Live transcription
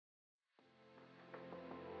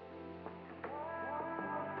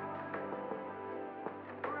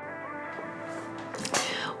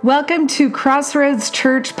Welcome to Crossroads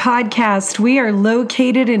Church Podcast. We are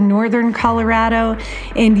located in northern Colorado,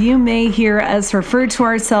 and you may hear us refer to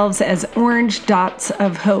ourselves as Orange Dots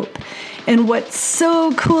of Hope. And what's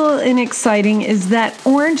so cool and exciting is that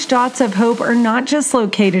Orange Dots of Hope are not just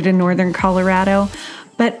located in northern Colorado,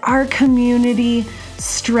 but our community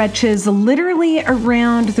stretches literally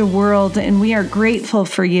around the world, and we are grateful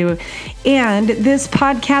for you. And this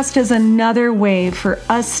podcast is another way for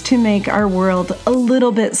us to make our world a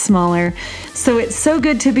little bit smaller. So it's so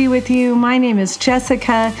good to be with you. My name is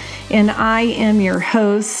Jessica, and I am your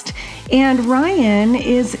host. And Ryan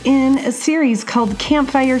is in a series called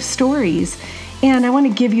Campfire Stories. And I want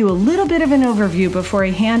to give you a little bit of an overview before I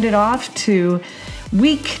hand it off to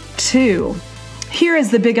week 2. Here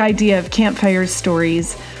is the big idea of Campfire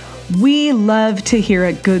Stories. We love to hear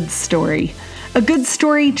a good story. A good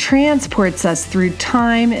story transports us through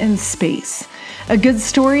time and space. A good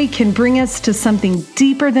story can bring us to something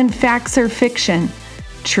deeper than facts or fiction,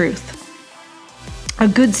 truth. A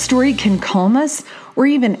good story can calm us or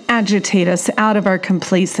even agitate us out of our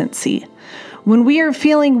complacency. When we are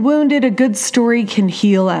feeling wounded, a good story can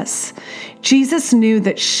heal us. Jesus knew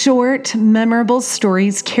that short, memorable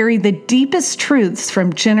stories carry the deepest truths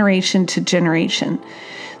from generation to generation.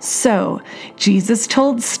 So, Jesus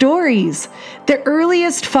told stories. The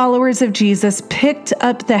earliest followers of Jesus picked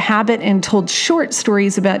up the habit and told short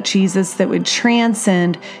stories about Jesus that would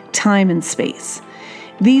transcend time and space.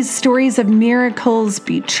 These stories of miracles,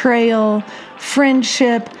 betrayal,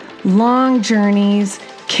 friendship, long journeys,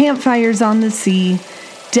 campfires on the sea,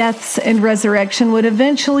 deaths and resurrection would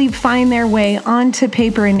eventually find their way onto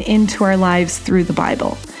paper and into our lives through the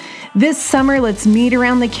Bible. This summer, let's meet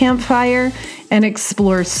around the campfire and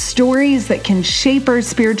explore stories that can shape our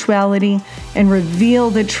spirituality and reveal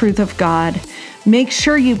the truth of God. Make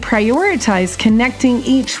sure you prioritize connecting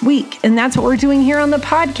each week, and that's what we're doing here on the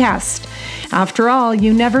podcast. After all,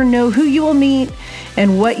 you never know who you will meet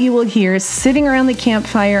and what you will hear sitting around the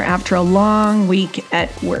campfire after a long week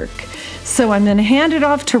at work. So I'm going to hand it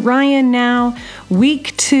off to Ryan now.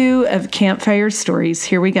 Week 2 of Campfire Stories.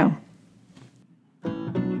 Here we go.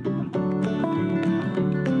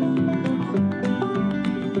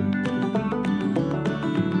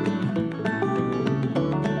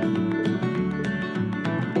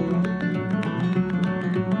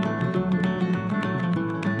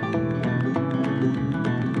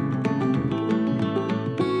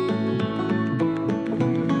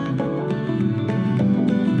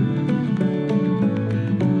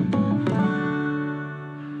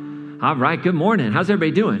 All right, good morning. How's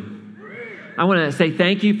everybody doing? I want to say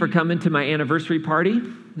thank you for coming to my anniversary party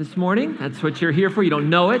this morning. That's what you're here for. You don't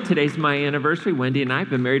know it. Today's my anniversary. Wendy and I have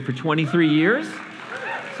been married for 23 years,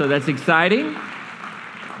 so that's exciting.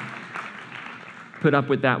 Put up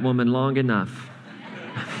with that woman long enough.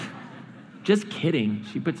 Just kidding.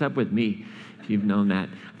 She puts up with me, if you've known that.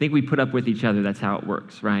 I think we put up with each other. That's how it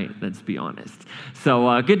works, right? Let's be honest.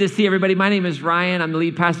 So good to see everybody. My name is Ryan. I'm the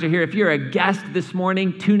lead pastor here. If you're a guest this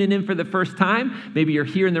morning, tuning in for the first time, maybe you're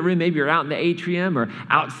here in the room, maybe you're out in the atrium or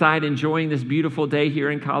outside enjoying this beautiful day here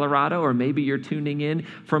in Colorado, or maybe you're tuning in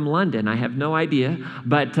from London. I have no idea,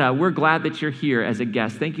 but we're glad that you're here as a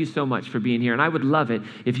guest. Thank you so much for being here. And I would love it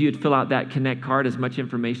if you would fill out that Connect card, as much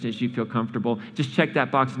information as you feel comfortable. Just check that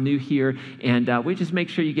box, new here, and we just make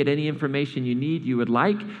sure you get any information you need, you would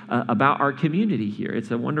like, about our community here.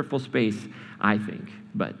 It's a wonderful space, I think,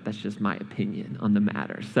 but that's just my opinion on the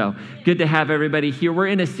matter. So good to have everybody here. We're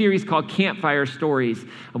in a series called Campfire Stories,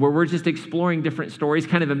 where we're just exploring different stories,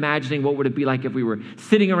 kind of imagining what would it be like if we were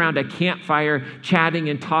sitting around a campfire, chatting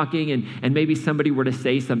and talking, and maybe somebody were to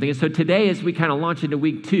say something. And so today, as we kind of launch into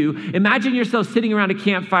week 2, imagine yourself sitting around a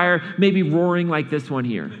campfire, maybe roaring like this one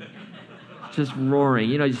here. Just roaring,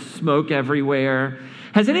 just smoke everywhere.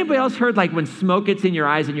 Has anybody else heard, like, when smoke gets in your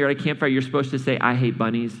eyes and you're at a campfire, you're supposed to say, "I hate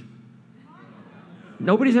bunnies"?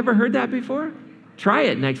 Nobody's ever heard that before? Try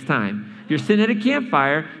it next time. You're sitting at a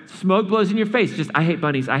campfire, smoke blows in your face. Just, "I hate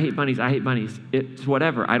bunnies, I hate bunnies, I hate bunnies." It's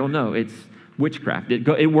whatever. I don't know. It's witchcraft.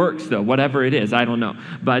 It works, though, whatever it is. I don't know.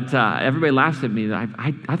 But everybody laughs at me.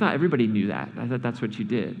 I thought everybody knew that. I thought that's what you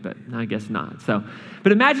did, but I guess not.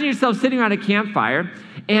 But imagine yourself sitting around a campfire,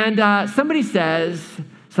 and somebody says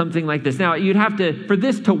something like this. Now, you'd have to, for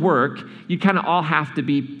this to work, you kind of all have to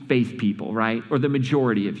be faith people, right? Or the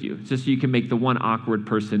majority of you, just so you can make the one awkward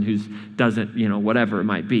person who doesn't, whatever it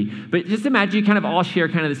might be. But just imagine you kind of all share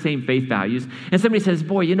kind of the same faith values. And somebody says,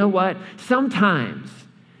 "Boy, you know what? Sometimes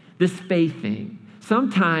this faith thing,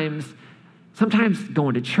 sometimes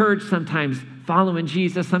going to church, sometimes following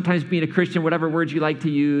Jesus, sometimes being a Christian, whatever words you like to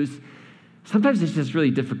use, sometimes it's just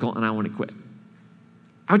really difficult and I want to quit.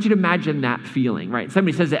 I want you to imagine that feeling, right?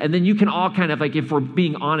 Somebody says that, and then you can all kind of like, if we're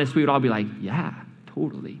being honest, we would all be like, yeah,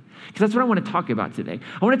 totally. Because that's what I want to talk about today.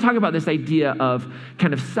 I want to talk about this idea of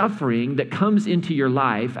kind of suffering that comes into your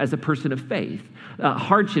life as a person of faith,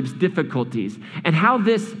 hardships, difficulties, and how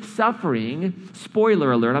this suffering,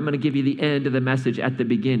 spoiler alert, I'm going to give you the end of the message at the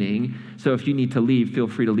beginning, so if you need to leave, feel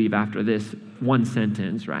free to leave after this one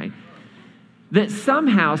sentence, right? That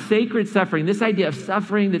somehow sacred suffering, this idea of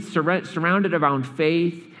suffering that's surrounded around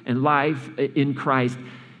faith and life in Christ,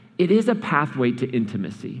 it is a pathway to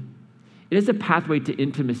intimacy. It is a pathway to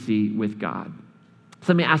intimacy with God.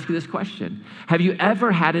 So let me ask you this question. Have you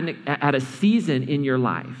ever had a season in your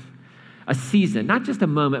life, a season, not just a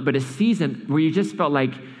moment, but a season where you just felt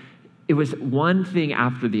like it was one thing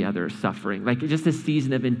after the other suffering, like just a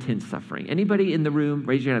season of intense suffering? Anybody in the room,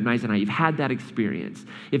 raise your hand, nice and high, you've had that experience.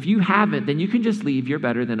 If you haven't, then you can just leave. You're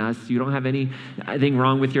better than us. You don't have anything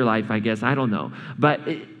wrong with your life, I guess. I don't know. But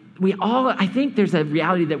I think there's a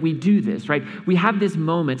reality that we do this, right? We have this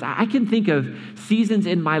moments. I can think of seasons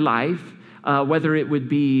in my life, whether it would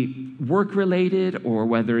be work-related or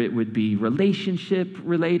whether it would be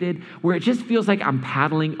relationship-related, where it just feels like I'm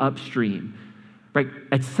paddling upstream. Right?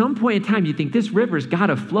 At some point in time, you think this river's got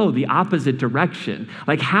to flow the opposite direction.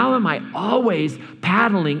 Like, how am I always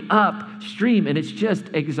paddling upstream? And it's just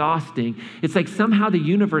exhausting. It's like somehow the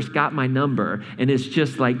universe got my number and it's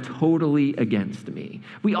just like totally against me.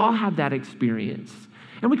 We all have that experience.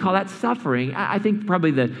 And we call that suffering. I think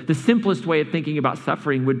probably the simplest way of thinking about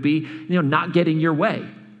suffering would be, not getting your way.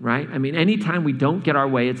 Right? I mean, anytime we don't get our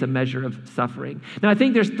way, it's a measure of suffering. Now, I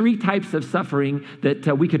think there's three types of suffering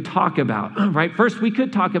that we could talk about, right? First, we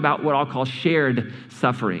could talk about what I'll call shared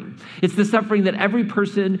suffering. It's the suffering that every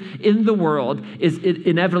person in the world is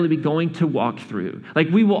inevitably going to walk through. Like,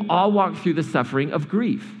 we will all walk through the suffering of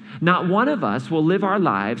grief. Not one of us will live our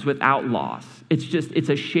lives without loss. It's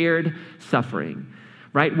a shared suffering.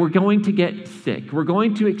 Right? We're going to get sick. We're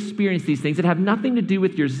going to experience these things that have nothing to do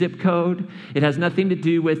with your zip code. It has nothing to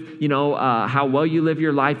do with, how well you live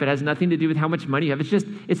your life. It has nothing to do with how much money you have.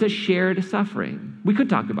 It's a shared suffering. We could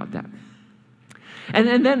talk about that.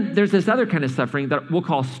 And then there's this other kind of suffering that we'll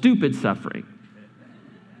call stupid suffering.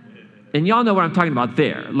 And y'all know what I'm talking about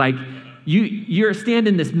there. Like, you're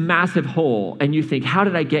standing in this massive hole and you think, how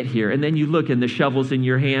did I get here? And then you look and the shovel's in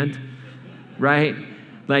your hand, right?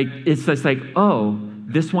 Like, it's just like, oh,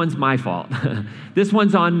 this one's my fault. This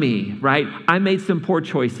one's on me, right? I made some poor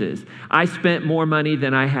choices. I spent more money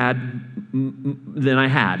than I had.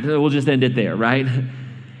 We'll just end it there, right?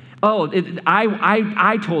 Oh,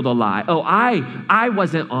 I told a lie. Oh, I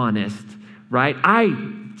wasn't honest, right? I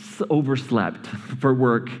overslept for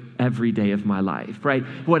work every day of my life, right?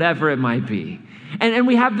 Whatever it might be. And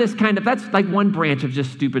we have this that's like one branch of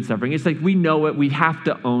just stupid suffering. It's like we know it, we have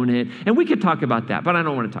to own it. And we could talk about that, but I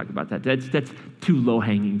don't want to talk about that. That's too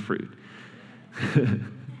low-hanging fruit.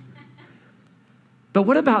 But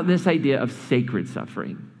what about this idea of sacred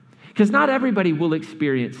suffering? Because not everybody will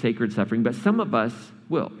experience sacred suffering, but some of us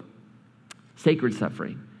will. Sacred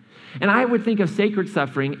suffering. And I would think of sacred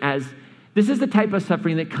suffering as this is the type of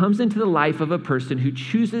suffering that comes into the life of a person who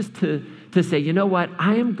chooses to say, you know what,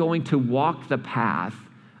 I am going to walk the path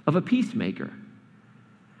of a peacemaker.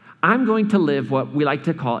 I'm going to live what we like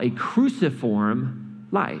to call a cruciform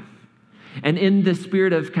life. And in the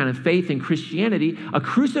spirit of kind of faith and Christianity, a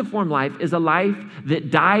cruciform life is a life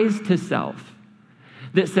that dies to self.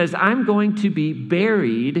 That says, I'm going to be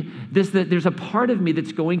buried, that there's a part of me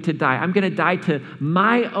that's going to die. I'm going to die to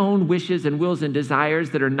my own wishes and wills and desires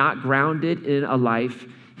that are not grounded in a life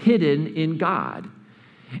hidden in God.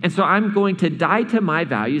 And so I'm going to die to my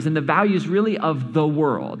values and the values really of the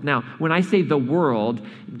world. Now, when I say the world,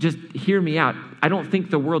 just hear me out. I don't think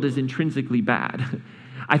the world is intrinsically bad.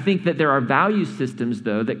 I think that there are value systems,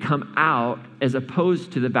 though, that come out as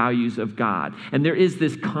opposed to the values of God. And there is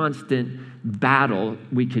this constant battle,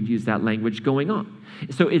 we could use that language, going on.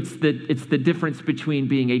 So it's the difference between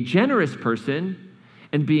being a generous person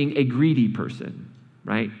and being a greedy person,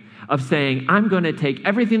 right? Of saying, I'm going to take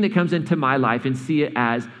everything that comes into my life and see it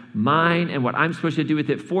as mine and what I'm supposed to do with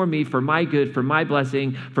it for me, for my good, for my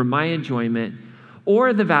blessing, for my enjoyment.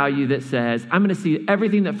 Or the value that says, I'm going to see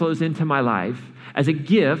everything that flows into my life as a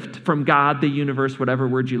gift from God, the universe, whatever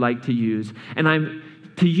word you like to use. And I'm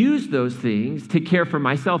to use those things to care for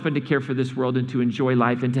myself and to care for this world and to enjoy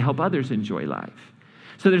life and to help others enjoy life.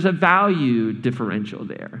 So there's a value differential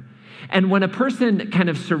there. And when a person kind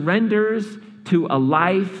of surrenders to a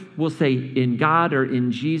life, we'll say in God or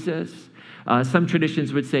in Jesus, Some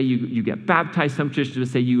traditions would say you get baptized. Some traditions would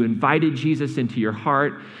say you invited Jesus into your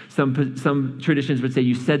heart. Some traditions would say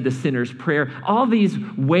you said the sinner's prayer. All these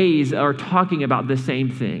ways are talking about the same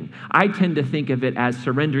thing. I tend to think of it as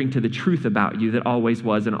surrendering to the truth about you that always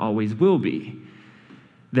was and always will be.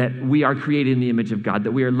 That we are created in the image of God,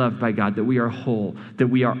 that we are loved by God, that we are whole, that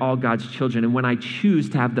we are all God's children. And when I choose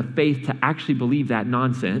to have the faith to actually believe that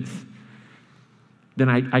nonsense, then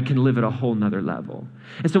I can live at a whole nother level.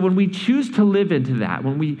 And so when we choose to live into that,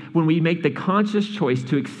 when we make the conscious choice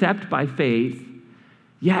to accept by faith,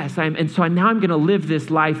 yes, now I'm going to live this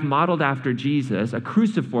life modeled after Jesus, a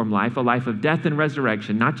cruciform life, a life of death and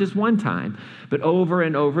resurrection, not just one time, but over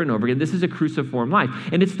and over and over again. This is a cruciform life.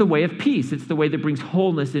 And it's the way of peace. It's the way that brings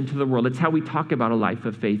wholeness into the world. It's how we talk about a life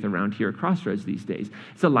of faith around here at Crossroads these days.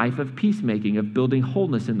 It's a life of peacemaking, of building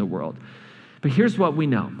wholeness in the world. But here's what we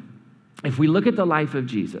know. If we look at the life of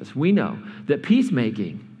Jesus, we know that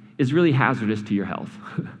peacemaking is really hazardous to your health.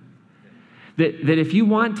 That if you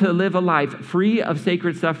want to live a life free of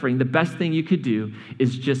sacred suffering, the best thing you could do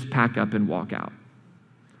is just pack up and walk out.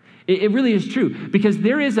 It really is true, because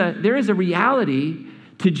there is a reality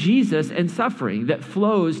to Jesus and suffering that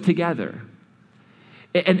flows together.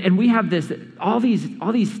 And we have all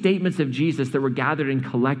these statements of Jesus that were gathered and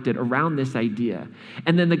collected around this idea.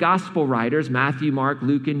 And then the gospel writers, Matthew, Mark,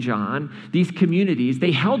 Luke, and John, these communities,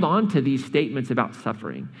 they held on to these statements about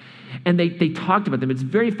suffering. And they talked about them. It's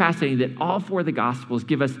very fascinating that all four of the gospels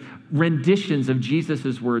give us renditions of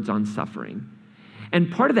Jesus' words on suffering.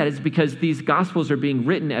 And part of that is because these gospels are being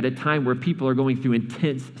written at a time where people are going through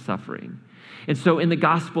intense suffering. And so in the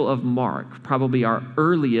Gospel of Mark, probably our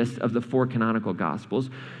earliest of the four canonical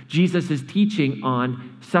Gospels, Jesus is teaching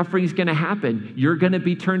on suffering is going to happen. You're going to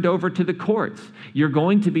be turned over to the courts. You're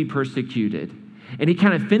going to be persecuted. And he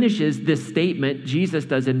kind of finishes this statement, Jesus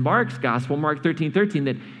does in Mark's Gospel, Mark 13:13,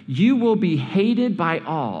 that you will be hated by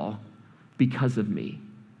all because of me.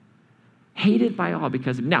 Hated by all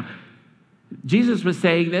because of me. Now, Jesus was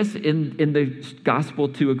saying this in the gospel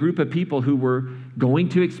to a group of people who were going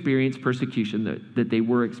to experience persecution, that they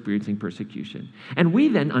were experiencing persecution. And we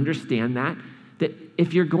then understand that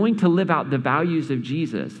if you're going to live out the values of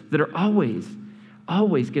Jesus that are always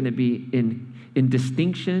going to be in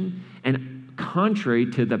distinction and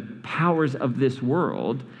contrary to the powers of this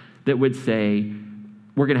world that would say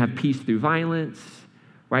we're going to have peace through violence,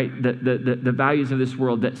 right? The values of this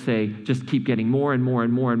world that say just keep getting more and more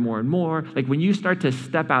and more and more and more. Like when you start to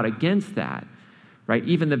step out against that, right?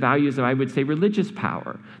 Even the values of, I would say, religious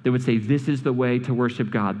power that would say this is the way to worship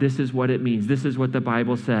God. This is what it means. This is what the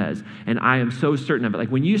Bible says. And I am so certain of it. Like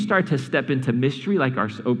when you start to step into mystery, like our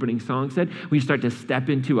opening song said, when you start to step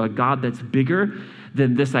into a God that's bigger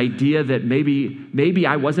than this idea that maybe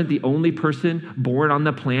I wasn't the only person born on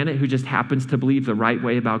the planet who just happens to believe the right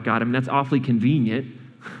way about God. I mean, that's awfully convenient.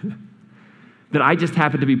 That I just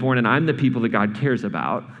happen to be born and I'm the people that God cares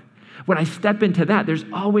about. When I step into that, there's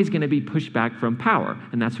always going to be pushback from power,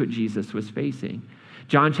 and that's what Jesus was facing.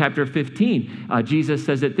 John chapter 15, Jesus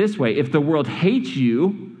says it this way, if the world hates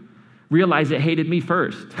you, realize it hated me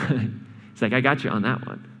first. It's like, I got you on that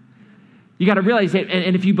one. You got to realize that,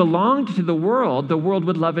 and if you belonged to the world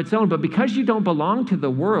would love its own, but because you don't belong to the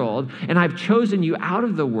world, and I've chosen you out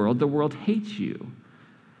of the world hates you.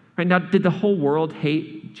 Right? Now, did the whole world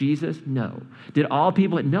hate Jesus? No. Did all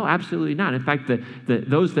people? No, absolutely not. In fact,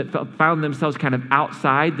 those that found themselves kind of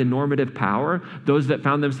outside the normative power, those that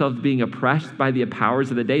found themselves being oppressed by the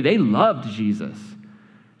powers of the day, they loved Jesus.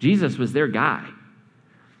 Jesus was their guy.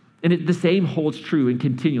 And the same holds true and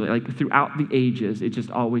continually, like throughout the ages, it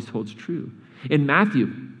just always holds true. In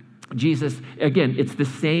Matthew, Jesus, again, it's the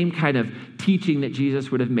same kind of teaching that Jesus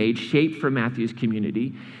would have made, shaped for Matthew's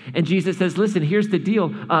community. And Jesus says, listen, here's the deal.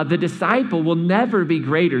 The disciple will never be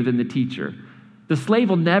greater than the teacher. The slave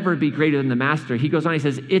will never be greater than the master. He goes on, he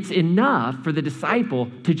says, it's enough for the disciple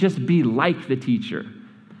to just be like the teacher.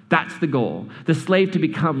 That's the goal. The slave to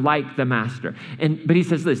become like the master. But he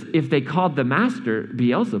says this, if they called the master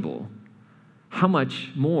Beelzebul, how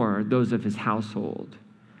much more those of his household?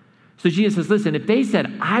 So Jesus says, listen, if they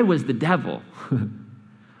said, I was the devil,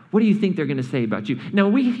 what do you think they're going to say about you? Now,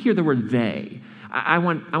 we hear the word they. I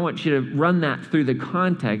want you to run that through the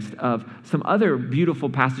context of some other beautiful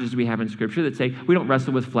passages we have in Scripture that say we don't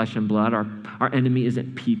wrestle with flesh and blood. Our enemy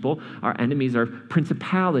isn't people. Our enemies are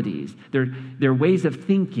principalities. They're ways of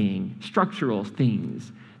thinking, structural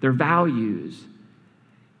things, their values.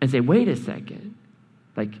 And say, wait a second.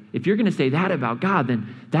 Like, if you're going to say that about God,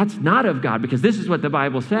 then that's not of God because this is what the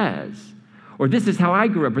Bible says. Or this is how I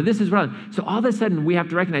grew up, or this is what So all of a sudden, we have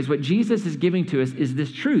to recognize what Jesus is giving to us is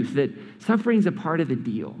this truth that suffering is a part of the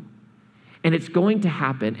deal. And it's going to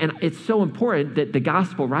happen. And it's so important that the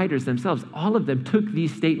gospel writers themselves, all of them took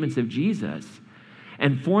these statements of Jesus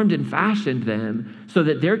and formed and fashioned them so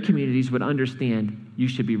that their communities would understand you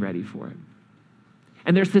should be ready for it.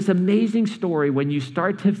 And there's this amazing story when you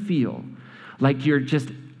start to feel like you're just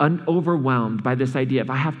overwhelmed by this idea of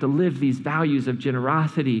I have to live these values of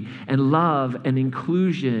generosity and love and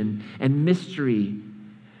inclusion and mystery.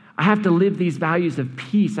 I have to live these values of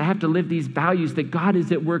peace. I have to live these values that God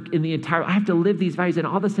is at work in the entire. I have to live these values, and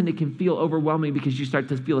all of a sudden it can feel overwhelming because you start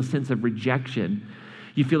to feel a sense of rejection.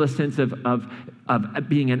 You feel a sense of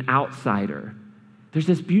being an outsider. There's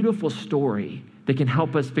this beautiful story that can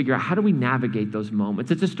help us figure out how do we navigate those moments.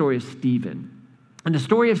 It's a story of Stephen. And the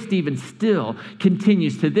story of Stephen still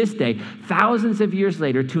continues to this day, thousands of years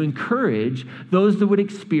later, to encourage those that would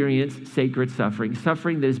experience sacred suffering,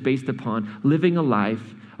 suffering that is based upon living a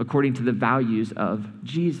life according to the values of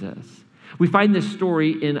Jesus. We find this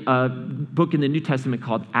story in a book in the New Testament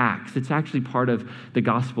called Acts. It's actually part of the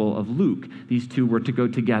Gospel of Luke. These two were to go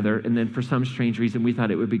together, and then for some strange reason, we thought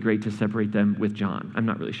it would be great to separate them with John. I'm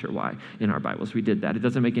not really sure why in our Bibles we did that. It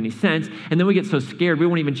doesn't make any sense. And then we get so scared, we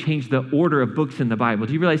won't even change the order of books in the Bible.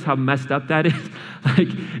 Do you realize how messed up that is?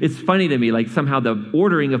 It's funny to me, somehow the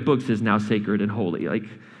ordering of books is now sacred and holy.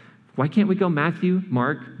 Why can't we go Matthew,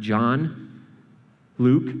 Mark, John,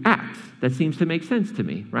 Luke, Acts? That seems to make sense to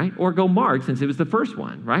me, right? Or go Mark, since it was the first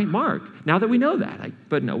one, right? Mark, now that we know that.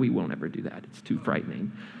 But no, we won't ever do that. It's too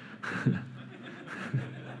frightening.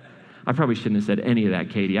 I probably shouldn't have said any of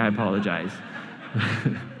that, Katie. I apologize.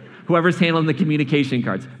 Whoever's handling the communication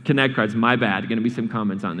cards, connect cards, my bad. Going to be some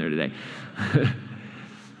comments on there today.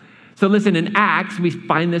 So listen, in Acts, we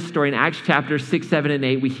find this story in Acts chapter 6, 7, and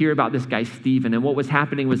 8. We hear about this guy, Stephen. And what was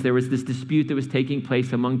happening was there was this dispute that was taking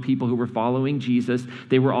place among people who were following Jesus.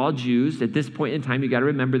 They were all Jews. At this point in time, you got to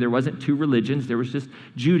remember, there wasn't two religions. There was just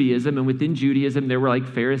Judaism. And within Judaism, there were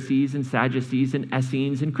Pharisees and Sadducees and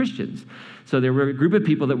Essenes and Christians. So there were a group of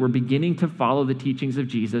people that were beginning to follow the teachings of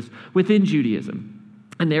Jesus within Judaism.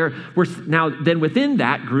 And there were then within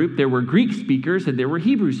that group, there were Greek speakers and there were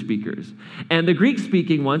Hebrew speakers. And the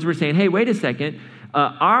Greek-speaking ones were saying, hey, wait a second,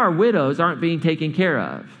 our widows aren't being taken care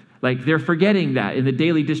of. They're forgetting that in the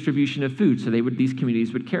daily distribution of food. So these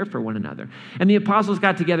communities would care for one another. And the apostles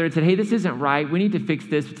got together and said, hey, this isn't right. We need to fix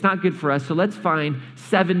this. It's not good for us. So let's find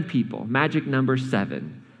 7 people, magic number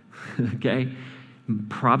 7, okay?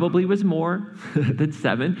 Probably was more than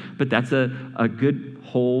 7, but that's a good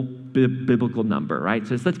whole biblical number, right?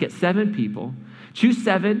 So let's get 7 people. Choose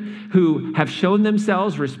 7 who have shown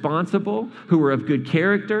themselves responsible, who are of good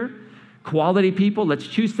character, quality people. Let's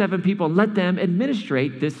choose 7 people and let them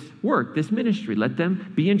administrate this work, this ministry. Let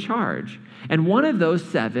them be in charge. And one of those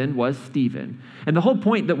 7 was Stephen. And the whole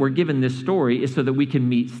point that we're given this story is so that we can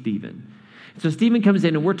meet Stephen. So Stephen comes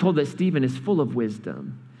in and we're told that Stephen is full of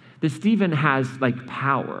wisdom. That Stephen has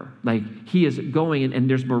power. He is going and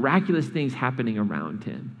there's miraculous things happening around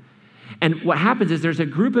him. And what happens is there's a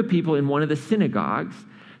group of people in one of the synagogues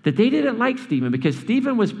that they didn't like Stephen because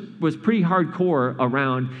Stephen was pretty hardcore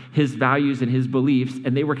around his values and his beliefs,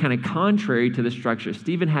 and they were kind of contrary to the structure.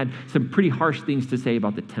 Stephen had some pretty harsh things to say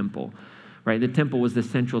about the temple, right? The temple was the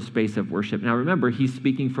central space of worship. Now remember, he's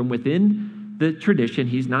speaking from within the tradition.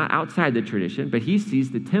 He's not outside the tradition, but he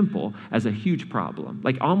sees the temple as a huge problem,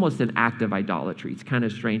 almost an act of idolatry. It's kind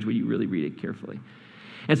of strange when you really read it carefully.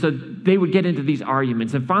 And so they would get into these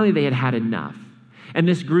arguments, and finally they had enough. And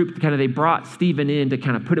this group they brought Stephen in to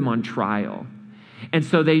kind of put him on trial. And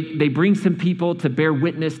so they bring some people to bear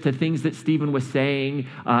witness to things that Stephen was saying,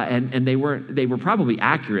 and they were probably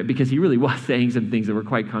accurate because he really was saying some things that were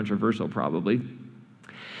quite controversial probably.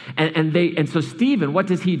 And so Stephen, what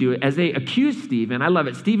does he do? As they accuse Stephen, I love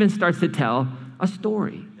it, Stephen starts to tell a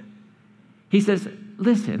story. He says,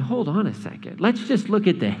 listen, hold on a second. Let's just look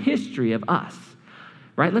at the history of us.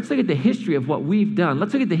 Right? Let's look at the history of what we've done.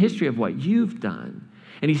 Let's look at the history of what you've done.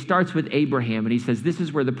 And he starts with Abraham, and he says, this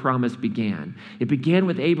is where the promise began. It began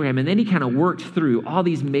with Abraham, and then he kind of works through all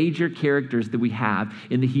these major characters that we have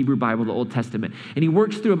in the Hebrew Bible, the Old Testament. And he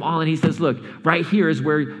works through them all, and he says, look, right here is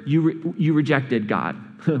where you rejected God.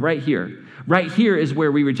 Right here. Right here is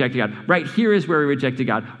where we rejected God. Right here is where we rejected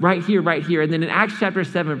God. Right here, right here. And then in Acts chapter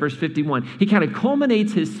 7, verse 51, he kind of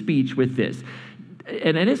culminates his speech with this.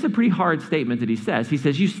 And it's a pretty hard statement that he says. He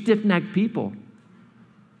says, you stiff-necked people.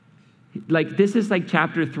 This is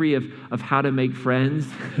chapter 3 of How to Make Friends.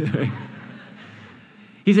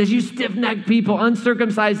 He says, you stiff-necked people,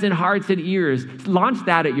 uncircumcised in hearts and ears. Launch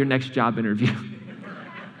that at your next job interview.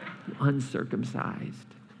 Uncircumcised.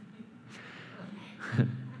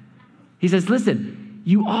 He says, listen,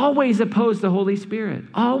 you always oppose the Holy Spirit.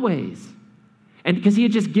 Always. And because he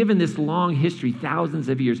had just given this long history, thousands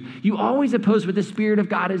of years, you always oppose what the Spirit of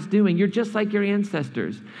God is doing. You're just like your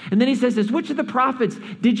ancestors. And then he says this, which of the prophets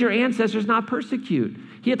did your ancestors not persecute?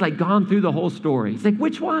 He had gone through the whole story. He's like,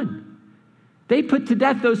 which one? They put to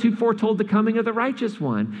death those who foretold the coming of the righteous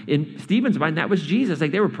one. In Stephen's mind, that was Jesus.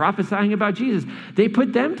 They were prophesying about Jesus. They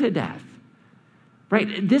put them to death.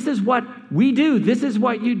 Right? This is what we do. This is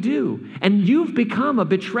what you do. And you've become a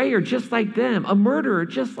betrayer just like them, a murderer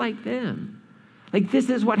just like them. This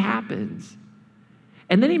is what happens.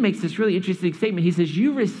 And then he makes this really interesting statement. He says,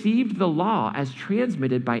 you received the law as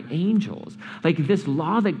transmitted by angels. This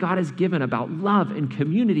law that God has given about love and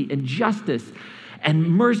community and justice and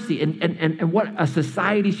mercy and what a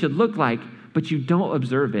society should look like, but you don't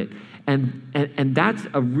observe it. And that's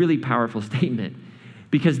a really powerful statement,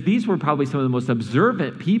 because these were probably some of the most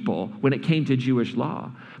observant people when it came to Jewish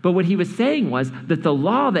law. But what he was saying was that the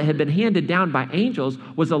law that had been handed down by angels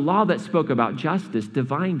was a law that spoke about justice,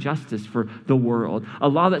 divine justice for the world, a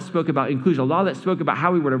law that spoke about inclusion, a law that spoke about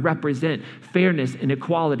how we were to represent fairness and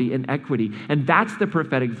equality and equity. And that's the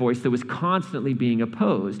prophetic voice that was constantly being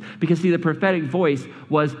opposed. Because, see, the prophetic voice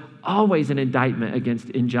was always an indictment against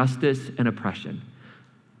injustice and oppression.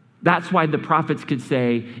 That's why the prophets could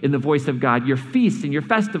say in the voice of God, your feasts and your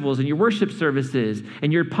festivals and your worship services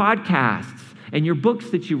and your podcasts and your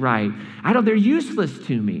books that you write, they're useless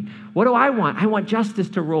to me. What do I want? I want justice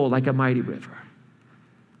to roll like a mighty river.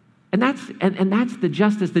 And that's the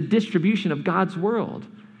justice, the distribution of God's world,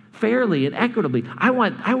 fairly and equitably. I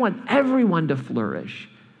want everyone to flourish.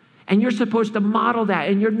 And you're supposed to model that,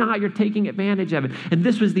 and you're not. You're taking advantage of it. And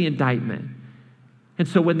this was the indictment. And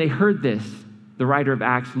so when they heard this, the writer of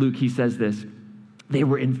Acts, Luke, he says this, they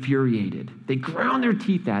were infuriated. They ground their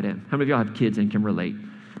teeth at him. How many of y'all have kids and can relate?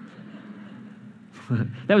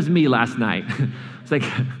 That was me last night.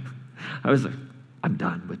 It's I'm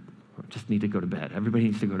done with, I just need to go to bed. Everybody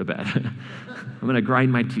needs to go to bed. I'm going to grind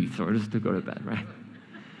my teeth or just to go to bed, right?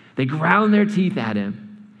 They ground their teeth at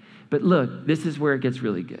him. But look, this is where it gets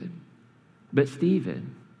really good. But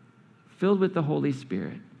Stephen, filled with the Holy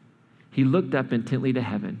Spirit, he looked up intently to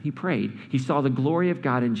heaven. He prayed. He saw the glory of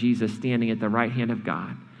God and Jesus standing at the right hand of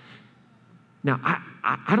God. Now,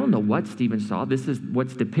 I don't know what Stephen saw. This is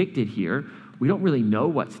what's depicted here. We don't really know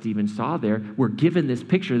what Stephen saw there. We're given this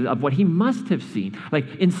picture of what he must have seen.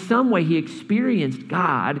 In some way, he experienced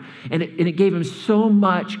God, and it gave him so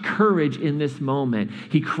much courage in this moment.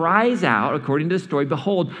 He cries out, according to the story,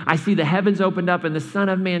 behold, I see the heavens opened up and the Son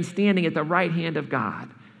of Man standing at the right hand of God.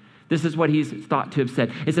 This is what he's thought to have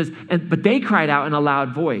said. It says, but they cried out in a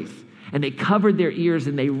loud voice, and they covered their ears,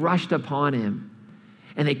 and they rushed upon him.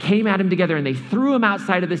 And they came at him together, and they threw him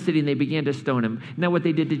outside of the city, and they began to stone him. Isn't that what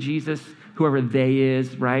they did to Jesus? Whoever they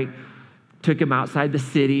is, right? Took him outside the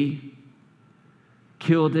city,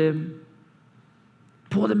 killed him,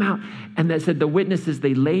 pulled him out. And that said, the witnesses,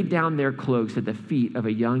 they laid down their cloaks at the feet of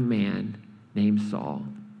a young man named Saul.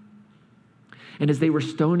 And as they were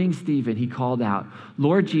stoning Stephen, he called out,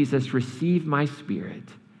 Lord Jesus, receive my spirit.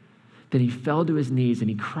 Then he fell to his knees and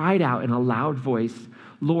he cried out in a loud voice,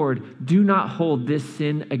 Lord, do not hold this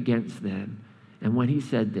sin against them. And when he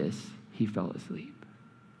said this, he fell asleep.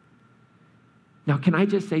 Now, can I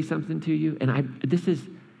just say something to you? And this is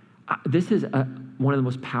one of the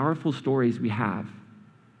most powerful stories we have.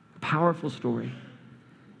 A powerful story.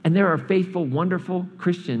 And there are faithful, wonderful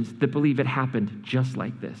Christians that believe it happened just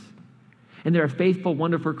like this. And there are faithful,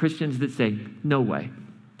 wonderful Christians that say, no way,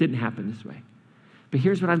 didn't happen this way. But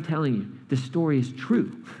here's what I'm telling you. The story is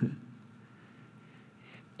true.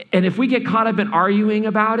 And if we get caught up in arguing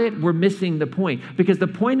about it, we're missing the point. Because the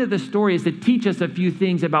point of the story is to teach us a few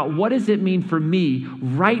things about what does it mean for me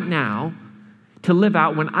right now to live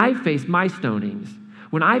out when I face my stonings,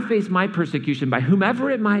 when I face my persecution by whomever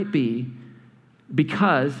it might be,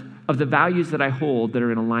 because of the values that I hold that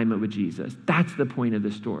are in alignment with Jesus. That's the point of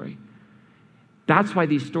the story. That's why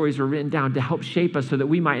these stories were written down, to help shape us so that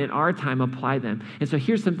we might in our time apply them. And so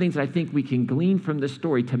here's some things that I think we can glean from the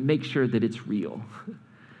story to make sure that it's real,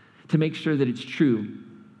 to make sure that it's true.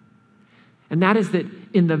 And that is that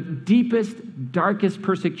in the deepest, darkest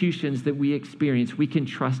persecutions that we experience, we can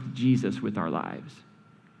trust Jesus with our lives.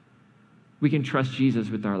 We can trust Jesus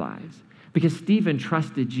with our lives. Because Stephen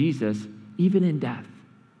trusted Jesus even in death.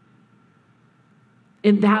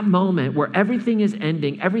 In that moment where everything is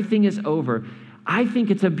ending, everything is over, I think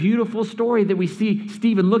it's a beautiful story that we see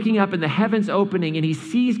Stephen looking up and the heavens opening, and he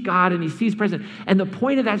sees God and he sees presence. And the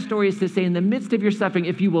point of that story is to say, in the midst of your suffering,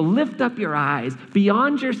 if you will lift up your eyes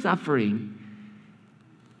beyond your suffering,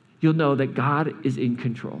 you'll know that God is in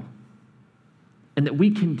control and that we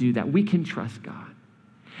can do that. We can trust God.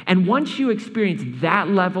 And once you experience that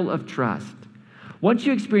level of trust, once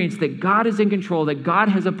you experience that God is in control, that God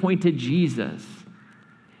has appointed Jesus,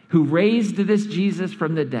 who raised this Jesus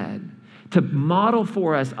from the dead, to model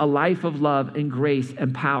for us a life of love and grace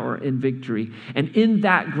and power and victory. And in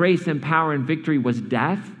that grace and power and victory was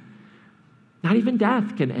death. Not even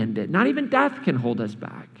death can end it. Not even death can hold us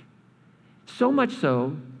back. So much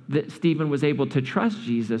so that Stephen was able to trust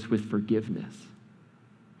Jesus with forgiveness.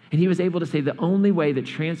 And he was able to say the only way that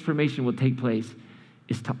transformation will take place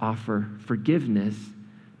is to offer forgiveness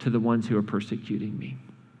to the ones who are persecuting me.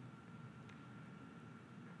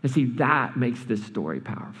 And see, that makes this story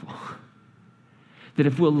powerful. That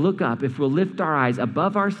if we'll look up, if we'll lift our eyes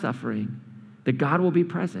above our suffering, that God will be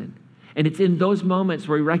present. And it's in those moments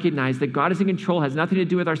where we recognize that God is in control, has nothing to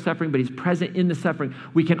do with our suffering, but he's present in the suffering.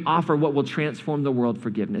 We can offer what will transform the world,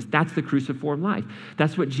 forgiveness. That's the cruciform life.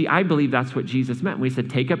 I believe that's what Jesus meant when he said,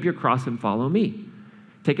 take up your cross and follow me.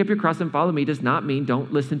 Take up your cross and follow me does not mean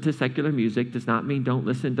don't listen to secular music, does not mean don't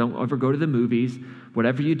ever go to the movies,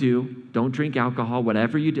 whatever you do, don't drink alcohol,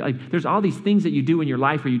 whatever you do. There's all these things that you do in your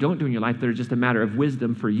life or you don't do in your life that are just a matter of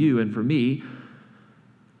wisdom for you and for me.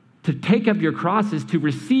 To take up your cross is to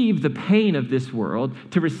receive the pain of this world,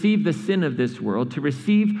 to receive the sin of this world, to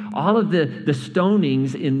receive all of the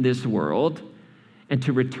stonings in this world, and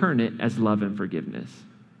to return it as love and forgiveness.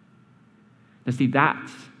 Now see,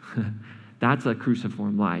 that's a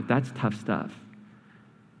cruciform life. That's tough stuff.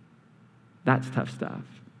 That's tough stuff.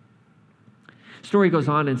 Story goes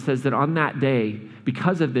on and says that on that day,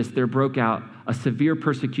 because of this, there broke out a severe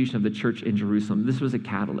persecution of the church in Jerusalem. This was a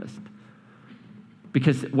catalyst.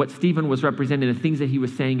 Because what Stephen was representing, the things that he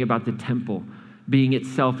was saying about the temple being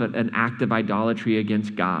itself an act of idolatry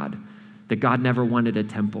against God, that God never wanted a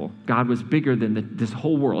temple. God was bigger than this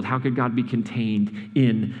whole world. How could God be contained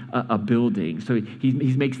in a building? So he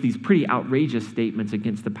makes these pretty outrageous statements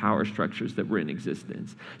against the power structures that were in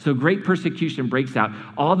existence. So great persecution breaks out.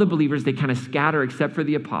 All the believers, they kind of scatter except for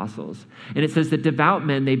the apostles. And it says that devout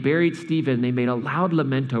men, they buried Stephen. They made a loud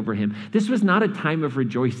lament over him. This was not a time of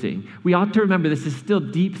rejoicing. We ought to remember this is still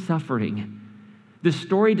deep suffering. The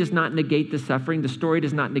story does not negate the suffering. The story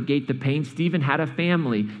does not negate the pain. Stephen had a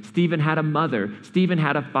family. Stephen had a mother. Stephen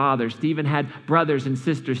had a father. Stephen had brothers and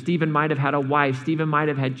sisters. Stephen might have had a wife. Stephen might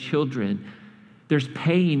have had children. There's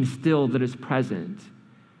pain still that is present.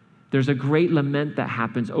 There's a great lament that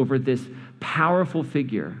happens over this powerful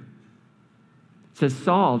figure. It says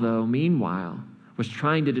Saul, though, meanwhile, was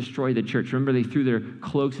trying to destroy the church. Remember, they threw their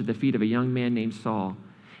cloaks at the feet of a young man named Saul.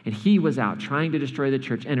 And he was out trying to destroy the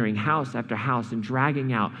church, entering house after house and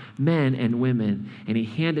dragging out men and women, and he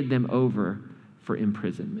handed them over for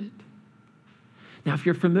imprisonment. Now, if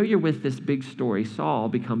you're familiar with this big story, Saul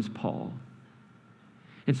becomes Paul.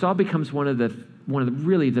 And Saul becomes one of the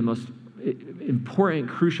really the most important,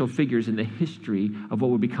 crucial figures in the history of what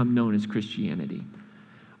would become known as Christianity.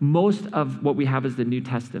 Most of what we have as the New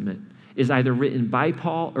Testament is either written by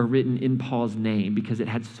Paul or written in Paul's name because it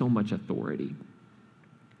had so much authority.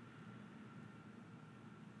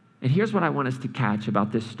 And here's what I want us to catch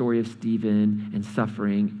about this story of Stephen and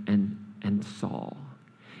suffering and Saul,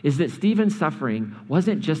 is that Stephen's suffering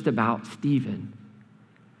wasn't just about Stephen.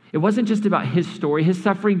 It wasn't just about his story. His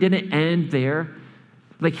suffering didn't end there.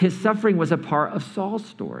 Like his suffering was a part of Saul's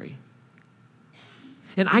story.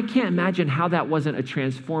 And I can't imagine how that wasn't a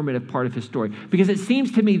transformative part of his story, because it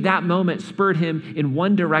seems to me that moment spurred him in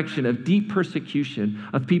one direction of deep persecution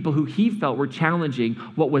of people who he felt were challenging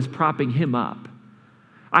what was propping him up.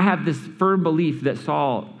 I have this firm belief that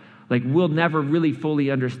Saul, will never really fully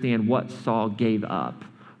understand what Saul gave up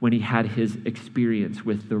when he had his experience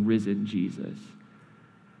with the risen Jesus.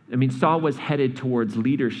 I mean, Saul was headed towards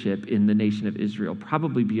leadership in the nation of Israel,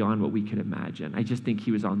 probably beyond what we could imagine. I just think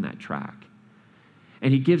he was on that track.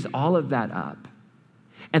 And he gives all of that up.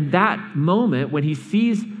 And that moment when he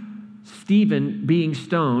sees Stephen being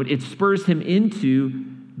stoned, it spurs him into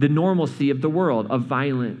the normalcy of the world, of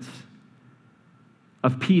violence,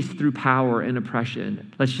 of peace through power and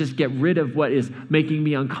oppression. Let's just get rid of what is making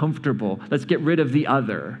me uncomfortable. Let's get rid of the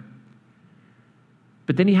other.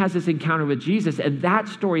 But then he has this encounter with Jesus, and that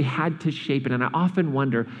story had to shape it. And I often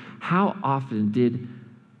wonder, how often did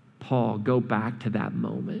Paul go back to that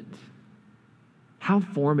moment? How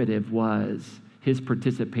formative was his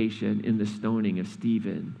participation in the stoning of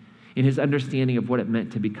Stephen, in his understanding of what it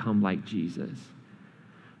meant to become like Jesus?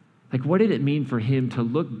 What did it mean for him to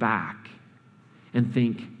look back and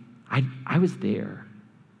think, I was there,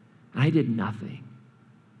 and I did nothing?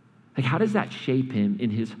 How does that shape him in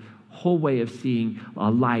his whole way of seeing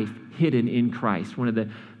a life hidden in Christ?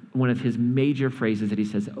 One of his major phrases that he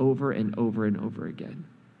says over and over and over again.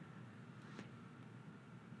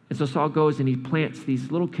 And so Saul goes and he plants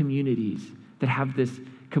these little communities that have this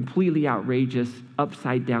completely outrageous,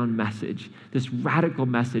 upside-down message, this radical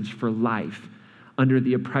message for life under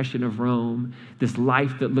the oppression of Rome, this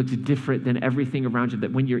life that looks different than everything around you,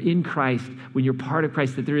 that when you're in Christ, when you're part of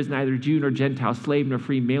Christ, that there is neither Jew nor Gentile, slave nor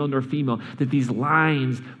free, male nor female, that these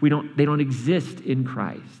lines, they don't exist in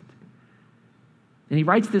Christ. And he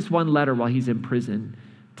writes this one letter while he's in prison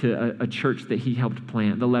to a church that he helped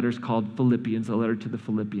plant. The letter's called Philippians, a letter to the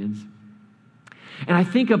Philippians. And I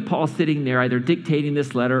think of Paul sitting there, either dictating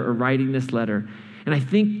this letter or writing this letter. And I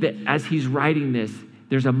think that as he's writing this,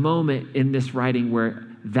 there's a moment in this writing where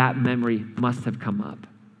that memory must have come up.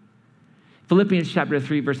 Philippians chapter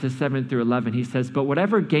 3, verses 7 through 11, he says, but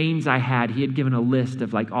whatever gains I had, he had given a list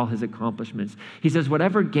of like all his accomplishments. He says,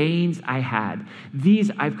 whatever gains I had,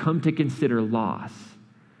 these I've come to consider loss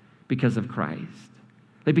because of Christ.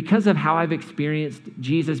 Like because of how I've experienced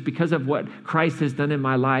Jesus, because of what Christ has done in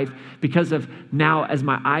my life, because of now as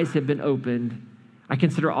my eyes have been opened, I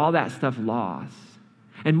consider all that stuff loss.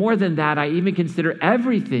 And more than that, I even consider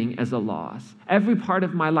everything as a loss, every part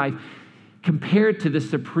of my life, compared to the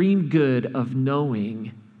supreme good of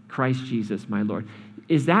knowing Christ Jesus, my Lord.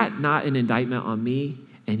 Is that not an indictment on me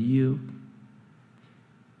and you?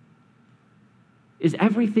 Is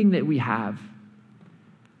everything that we have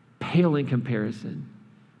pale in comparison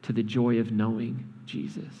to the joy of knowing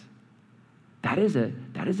Jesus? That is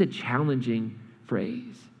a challenging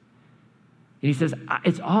phrase. And he says,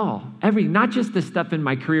 it's all, everything, not just the stuff in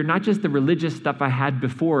my career, not just the religious stuff I had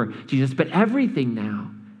before Jesus, but everything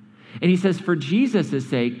now. And he says, for Jesus'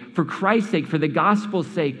 sake, for Christ's sake, for the gospel's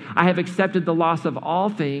sake, I have accepted the loss of all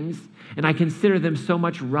things, and I consider them so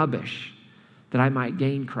much rubbish that I might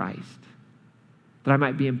gain Christ, that I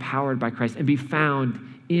might be empowered by Christ and be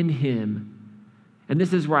found in him. And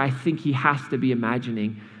this is where I think he has to be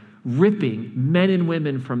imagining ripping men and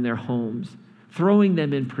women from their homes, throwing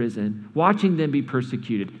them in prison, watching them be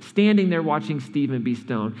persecuted, standing there watching Stephen be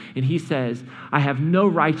stoned. And he says, I have no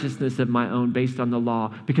righteousness of my own based on the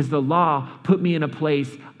law, because the law put me in a place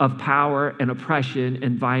of power and oppression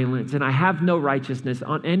and violence. And I have no righteousness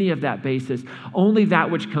on any of that basis, only that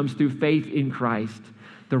which comes through faith in Christ,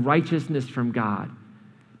 the righteousness from God,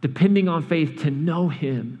 depending on faith to know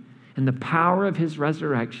him and the power of his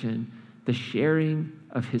resurrection, the sharing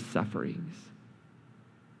of his sufferings.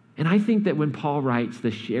 And I think that when Paul writes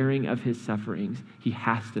the sharing of his sufferings, he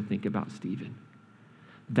has to think about Stephen.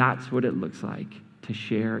 That's what it looks like to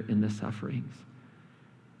share in the sufferings.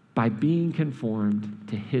 By being conformed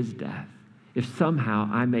to his death, if somehow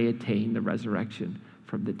I may attain the resurrection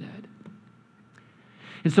from the dead.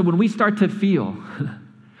 And so when we start to feel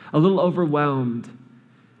a little overwhelmed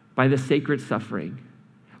by the sacred suffering,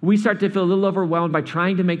 we start to feel a little overwhelmed by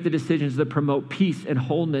trying to make the decisions that promote peace and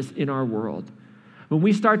wholeness in our world. When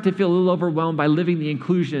we start to feel a little overwhelmed by living the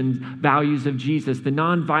inclusion values of Jesus, the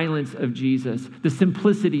nonviolence of Jesus, the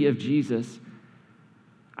simplicity of Jesus,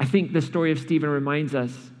 I think the story of Stephen reminds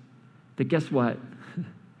us that guess what?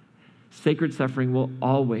 Sacred suffering will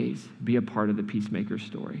always be a part of the peacemaker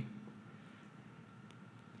story.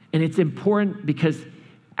 And it's important because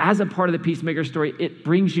as a part of the peacemaker story, it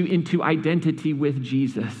brings you into identity with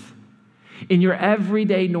Jesus. In your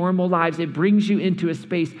everyday normal lives, it brings you into a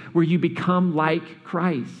space where you become like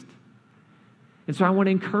Christ. And so I want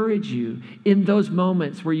to encourage you in those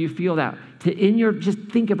moments where you feel that, just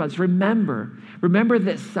think about this. Remember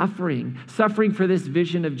that suffering for this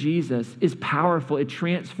vision of Jesus is powerful. It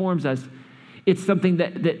transforms us. It's something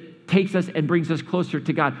that takes us and brings us closer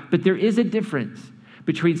to God. But there is a difference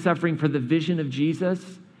between suffering for the vision of Jesus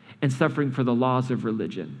and suffering for the laws of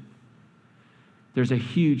religion. There's a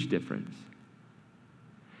huge difference.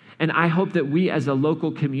 And I hope that we as a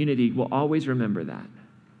local community will always remember that.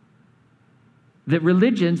 That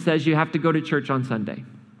religion says you have to go to church on Sunday.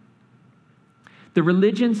 The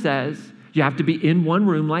religion says you have to be in one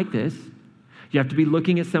room like this. You have to be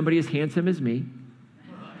looking at somebody as handsome as me,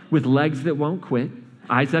 with legs that won't quit.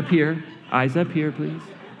 Eyes up here, please.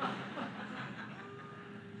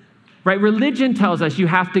 Right? Religion tells us you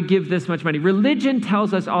have to give this much money. Religion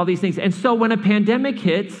tells us all these things. And so when a pandemic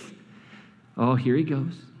hits, oh, here he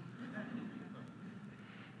goes.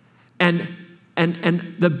 And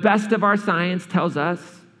the best of our science tells us,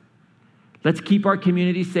 let's keep our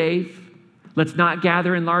community safe. Let's not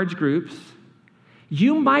gather in large groups.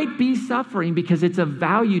 You might be suffering because it's of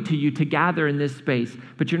value to you to gather in this space,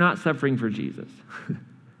 but you're not suffering for Jesus.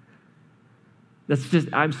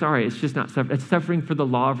 I'm sorry, it's just not suffering. It's suffering for the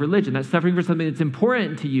law of religion. That's suffering for something that's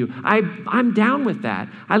important to you. I'm down with that.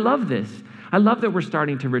 I love this. I love that we're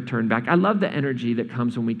starting to return back. I love the energy that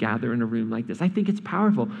comes when we gather in a room like this. I think it's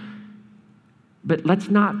powerful. But let's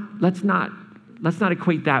not let's not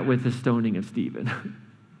equate that with the stoning of Stephen.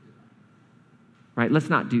 Right? Let's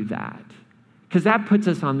not do that. Because that puts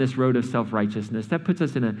us on this road of self-righteousness. That puts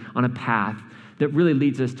us on a path that really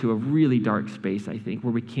leads us to a really dark space, I think,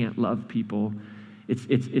 where we can't love people.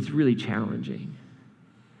 It's really challenging.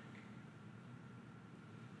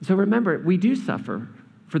 So remember, we do suffer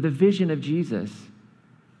for the vision of Jesus,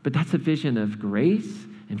 but that's a vision of grace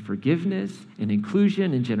and forgiveness and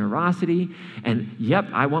inclusion and generosity. And yep,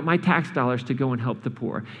 I want my tax dollars to go and help the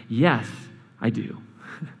poor. Yes, I do.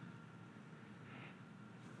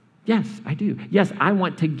 Yes, I do. Yes, I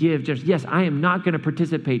want to give. Yes, I am not going to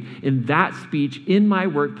participate in that speech in my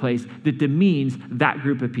workplace that demeans that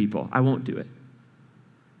group of people. I won't do it.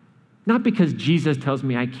 Not because Jesus tells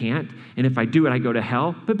me I can't, and if I do it, I go to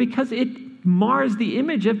hell, but because it mars the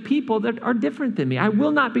image of people that are different than me. I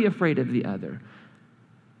will not be afraid of the other.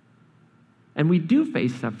 And we do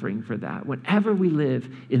face suffering for that whenever we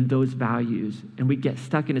live in those values and we get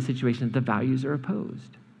stuck in a situation that the values are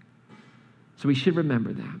opposed. So we should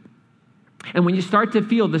remember that. And when you start to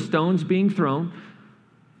feel the stones being thrown,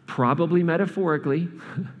 probably metaphorically,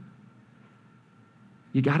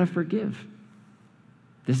 you got to forgive.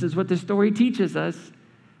 This is what the story teaches us.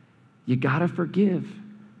 You got to forgive.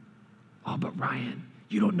 Oh, but Ryan,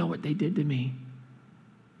 you don't know what they did to me.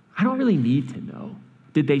 I don't really need to know.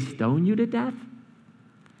 Did they stone you to death?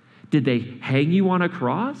 Did they hang you on a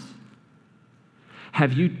cross?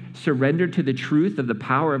 Have you surrendered to the truth of the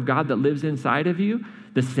power of God that lives inside of you?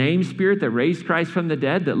 The same Spirit that raised Christ from the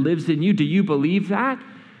dead that lives in you. Do you believe that?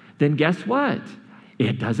 Then guess what?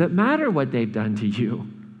 It doesn't matter what they've done to you,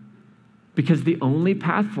 because the only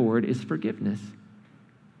path forward is forgiveness.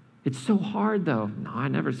 It's so hard, though. No, I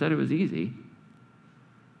never said it was easy.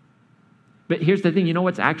 But here's the thing. You know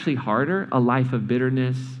what's actually harder? A life of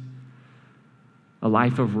bitterness, a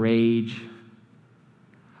life of rage,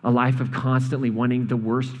 a life of constantly wanting the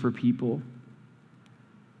worst for people.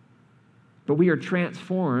 But we are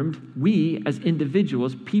transformed. We, as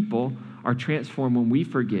individuals, people, are transformed when we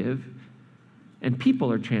forgive, and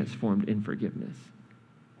people are transformed in forgiveness.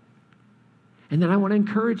 And then I want to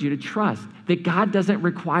encourage you to trust that God doesn't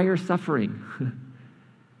require suffering.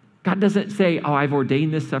 God doesn't say, oh, I've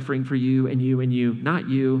ordained this suffering for you and you and you. Not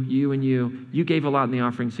you, you and you. You gave a lot in the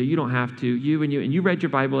offering, so you don't have to. You and you. And you read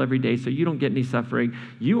your Bible every day, so you don't get any suffering.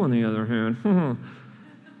 You, on the other hand,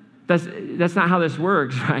 that's not how this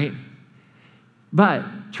works, right?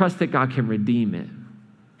 But trust that God can redeem it.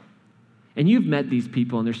 And you've met these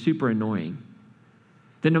people, and they're super annoying.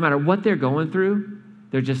 That no matter what they're going through,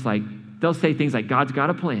 they're just like, they'll say things like, God's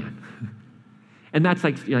got a plan. And that's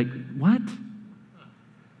like, you're like, what?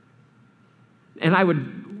 And I would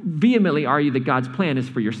vehemently argue that God's plan is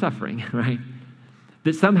for your suffering, right?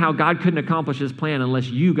 That somehow God couldn't accomplish his plan unless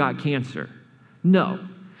you got cancer. No.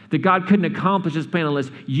 That God couldn't accomplish his plan unless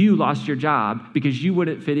you lost your job because you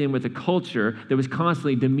wouldn't fit in with a culture that was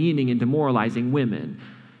constantly demeaning and demoralizing women.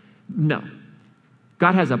 No.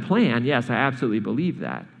 God has a plan. Yes, I absolutely believe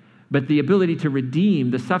that. But the ability to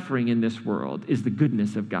redeem the suffering in this world is the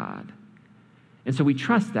goodness of God. And so we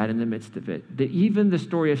trust that in the midst of it, that even the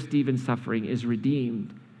story of Stephen's suffering is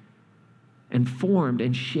redeemed and formed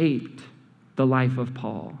and shaped the life of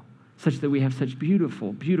Paul, such that we have such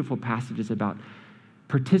beautiful, beautiful passages about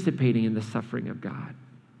participating in the suffering of God.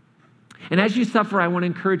 And as you suffer, I want to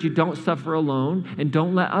encourage you, don't suffer alone and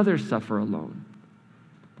don't let others suffer alone.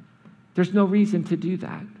 There's no reason to do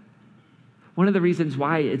that. One of the reasons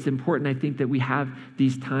why it's important, I think, that we have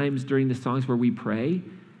these times during the songs where we pray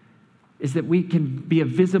is that we can be a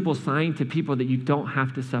visible sign to people that you don't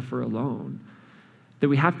have to suffer alone. That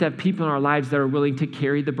we have to have people in our lives that are willing to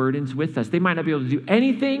carry the burdens with us. They might not be able to do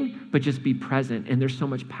anything, but just be present. And there's so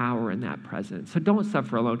much power in that presence. So don't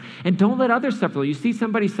suffer alone. And don't let others suffer alone. You see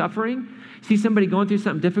somebody suffering, see somebody going through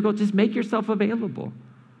something difficult, just make yourself available.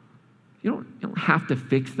 You don't have to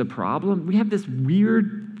fix the problem. We have this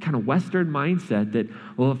weird kind of Western mindset that,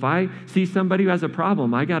 well, if I see somebody who has a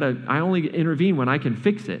problem, I only intervene when I can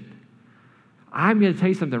fix it. I'm going to tell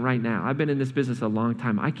you something right now. I've been in this business a long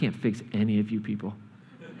time. I can't fix any of you people.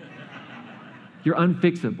 You're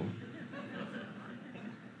unfixable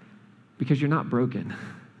because you're not broken.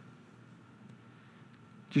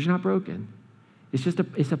 Because you're not broken.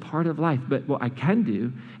 It's a part of life. But what I can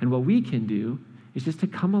do and what we can do is just to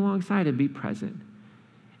come alongside and be present.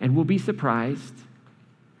 And we'll be surprised.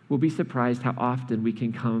 We'll be surprised how often we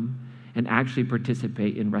can come and actually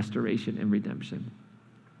participate in restoration and redemption.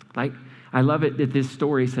 Like, I love it that this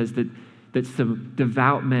story says that some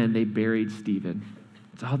devout men, they buried Stephen.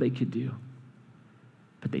 It's all they could do.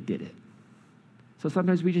 But they did it. So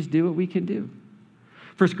sometimes we just do what we can do.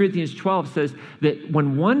 1 Corinthians 12 says that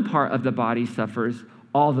when one part of the body suffers,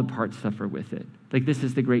 all the parts suffer with it. Like this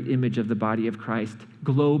is the great image of the body of Christ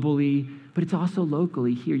globally, but it's also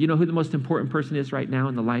locally here. You know who the most important person is right now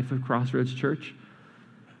in the life of Crossroads Church?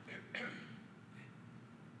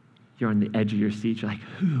 You're on the edge of your seat. You're like,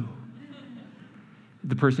 who?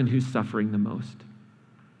 The person who's suffering the most.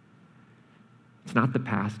 It's not the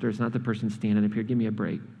pastor. It's not the person standing up here. Give me a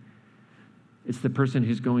break. It's the person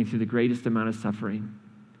who's going through the greatest amount of suffering.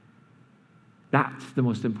 That's the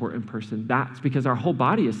most important person. That's because our whole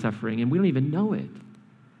body is suffering and we don't even know it.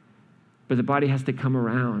 But the body has to come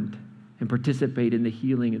around and participate in the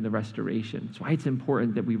healing and the restoration. That's why it's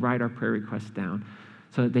important that we write our prayer requests down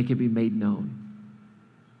so that they can be made known.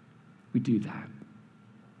 We do that.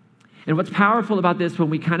 And what's powerful about this when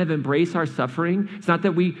we kind of embrace our suffering, it's not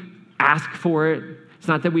that we ask for it. It's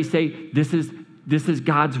not that we say, this is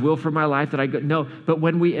God's will for my life that I go. No, but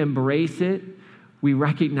when we embrace it, we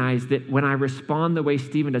recognize that when I respond the way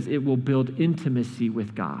Stephen does, it will build intimacy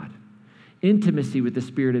with God, intimacy with the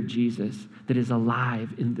Spirit of Jesus that is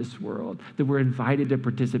alive in this world, that we're invited to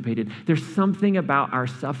participate in. There's something about our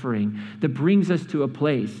suffering that brings us to a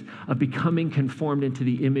place of becoming conformed into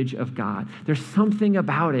the image of God. There's something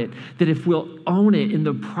about it that if we'll own it in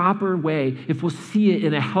the proper way, if we'll see it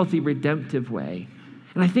in a healthy, redemptive way.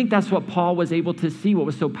 And I think that's what Paul was able to see, what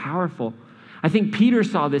was so powerful. I think Peter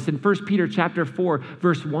saw this in 1 Peter chapter 4,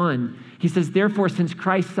 verse 1. He says, therefore, since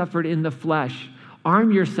Christ suffered in the flesh,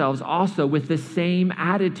 arm yourselves also with the same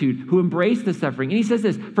attitude, who embrace the suffering. And he says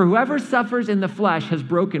this, for whoever suffers in the flesh has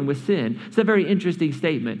broken with sin. It's a very interesting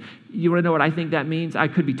statement. You want to know what I think that means? I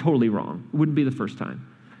could be totally wrong. It wouldn't be the first time.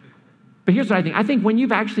 But here's what I think. I think when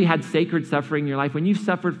you've actually had sacred suffering in your life, when you've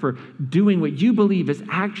suffered for doing what you believe is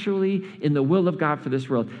actually in the will of God for this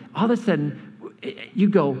world, all of a sudden you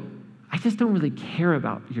go, I just don't really care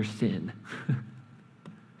about your sin.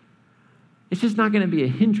 It's just not going to be a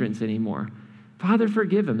hindrance anymore. Father,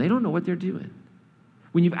 forgive them. They don't know what they're doing.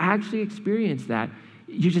 When you've actually experienced that,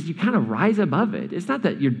 you kind of rise above it. It's not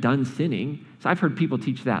that you're done sinning. So I've heard people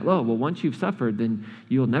teach that, well, once you've suffered, then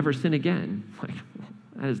you'll never sin again. Like,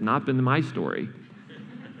 that has not been my story.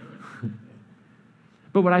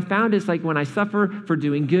 But what I found is like when I suffer for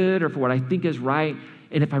doing good or for what I think is right,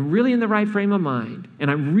 and if I'm really in the right frame of mind,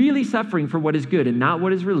 and I'm really suffering for what is good and not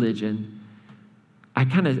what is religion, I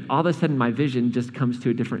kind of, all of a sudden, my vision just comes to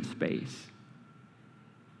a different space.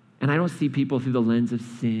 And I don't see people through the lens of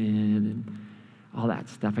sin and all that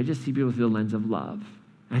stuff. I just see people through the lens of love.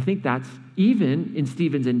 And I think that's, even in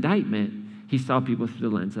Stephen's indictment, he saw people through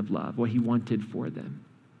the lens of love, what he wanted for them.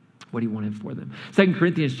 What he wanted for them. 2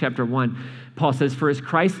 Corinthians chapter 1, Paul says, for as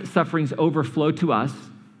Christ's sufferings overflow to us,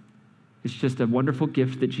 it's just a wonderful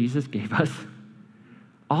gift that Jesus gave us.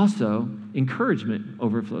 Also, encouragement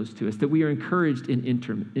overflows to us, that we are encouraged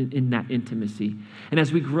in that intimacy. And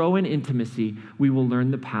as we grow in intimacy, we will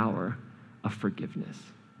learn the power of forgiveness.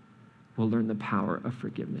 We'll learn the power of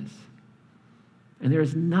forgiveness. And there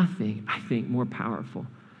is nothing, I think, more powerful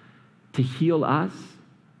to heal us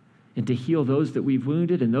and to heal those that we've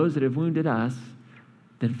wounded and those that have wounded us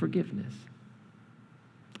than forgiveness.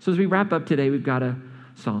 So as we wrap up today, we've got a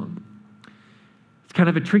song. It's kind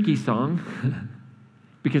of a tricky song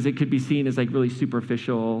because it could be seen as like really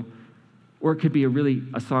superficial, or it could be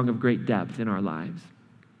a song of great depth in our lives.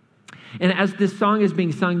 And as this song is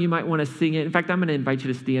being sung, you might want to sing it. In fact, I'm going to invite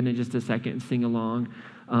you to stand in just a second and sing along.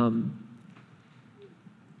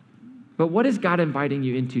 But what is God inviting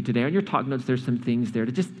you into today? On your talk notes, there's some things there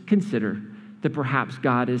to just consider that perhaps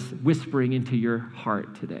God is whispering into your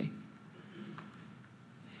heart today.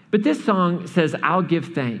 But this song says, I'll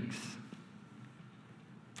give thanks.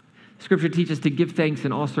 Scripture teaches to give thanks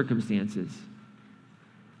in all circumstances.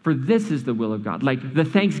 For this is the will of God. Like the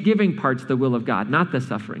thanksgiving part's the will of God, not the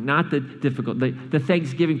suffering, not the difficult, the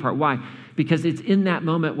thanksgiving part. Why? Because it's in that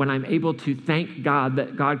moment when I'm able to thank God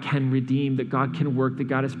that God can redeem, that God can work, that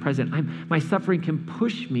God is present. My suffering can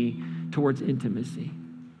push me towards intimacy.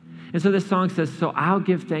 And so this song says, so I'll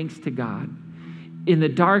give thanks to God. In the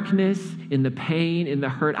darkness, in the pain, in the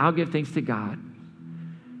hurt, I'll give thanks to God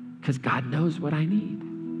because God knows what I need.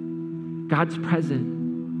 God's present.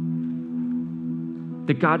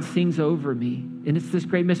 That God sings over me. And it's this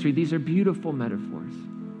great mystery. These are beautiful metaphors.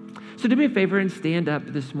 So do me a favor and stand up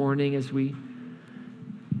this morning as we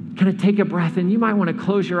kind of take a breath. And you might want to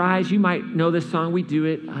close your eyes. You might know this song. We do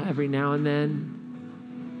it every now and then.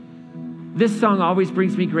 This song always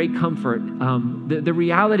brings me great comfort. The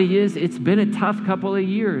reality is it's been a tough couple of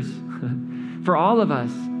years for all of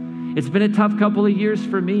us. It's been a tough couple of years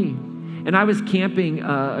for me. And I was camping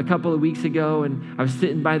a couple of weeks ago, and I was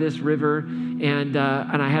sitting by this river, and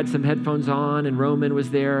I had some headphones on, and Roman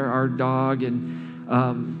was there, our dog,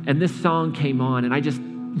 and this song came on, and I just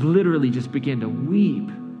literally just began to weep.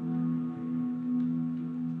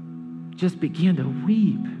 Just began to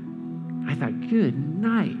weep. I thought, good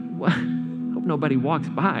night. What? Hope nobody walks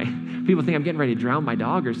by. People think I'm getting ready to drown my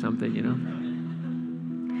dog or something, you know.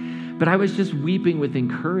 But I was just weeping with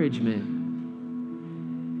encouragement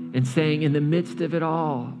and saying, in the midst of it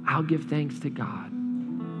all, I'll give thanks to God.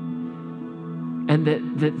 And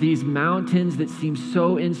that these mountains that seem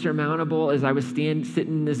so insurmountable, as I was sitting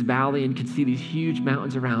in this valley and could see these huge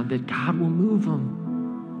mountains around, that God will move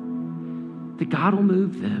them. That God will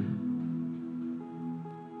move them.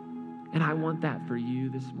 And I want that for you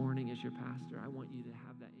this morning as your pastor. I want you to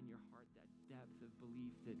have that in your heart, that depth of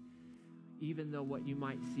belief that even though what you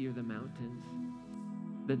might see are the mountains,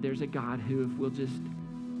 that there's a God who, if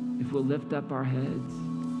we'll lift up our heads,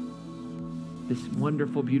 this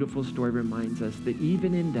wonderful, beautiful story reminds us that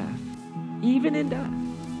even in death,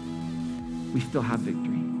 we still have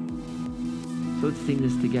victory. So let's sing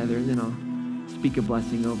this together, and then I'll speak a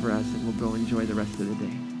blessing over us, and we'll go enjoy the rest of the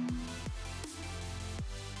day.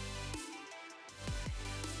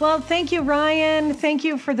 Well, thank you, Ryan. Thank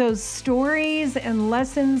you for those stories and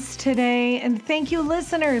lessons today. And thank you,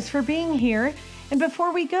 listeners, for being here. And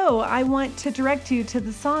before we go, I want to direct you to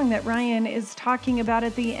the song that Ryan is talking about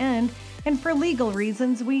at the end. And for legal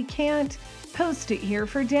reasons, we can't post it here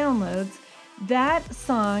for downloads. That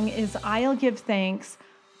song is I'll Give Thanks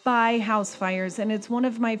by Housefires, and it's one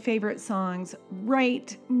of my favorite songs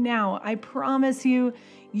right now. I promise you,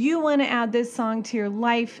 you want to add this song to your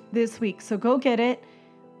life this week. So go get it.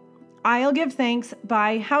 I'll Give Thanks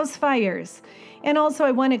by Housefires. And also, I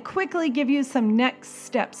want to quickly give you some next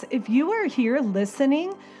steps. If you are here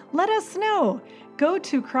listening, let us know. Go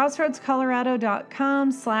to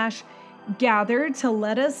crossroadscolorado.com/gather to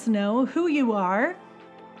let us know who you are,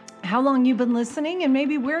 how long you've been listening, and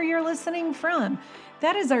maybe where you're listening from.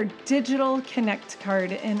 That is our digital Connect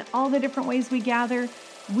card. And all the different ways we gather,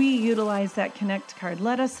 we utilize that Connect card.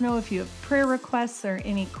 Let us know if you have prayer requests or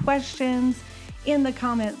any questions in the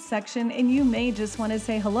comments section, and you may just want to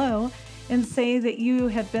say hello and say that you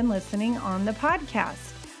have been listening on the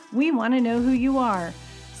podcast. We want to know who you are.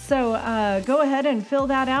 So go ahead and fill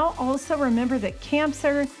that out. Also, remember that camps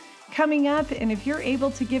are coming up, and if you're able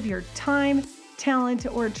to give your time, talent,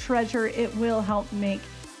 or treasure, it will help make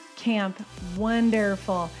camp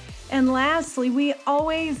wonderful. And lastly, we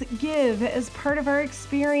always give as part of our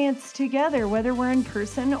experience together, whether we're in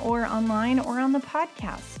person or online or on the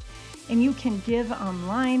podcast. And you can give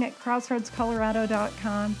online at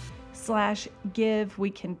crossroadscolorado.com/give. We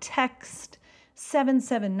can text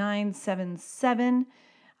 77977,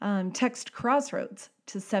 text Crossroads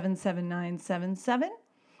to 77977,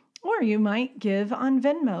 or you might give on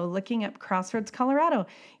Venmo, looking up Crossroads Colorado.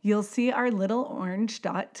 You'll see our little orange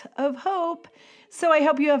dot of hope. So I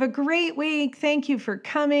hope you have a great week. Thank you for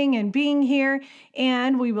coming and being here,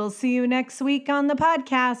 and we will see you next week on the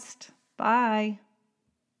podcast. Bye.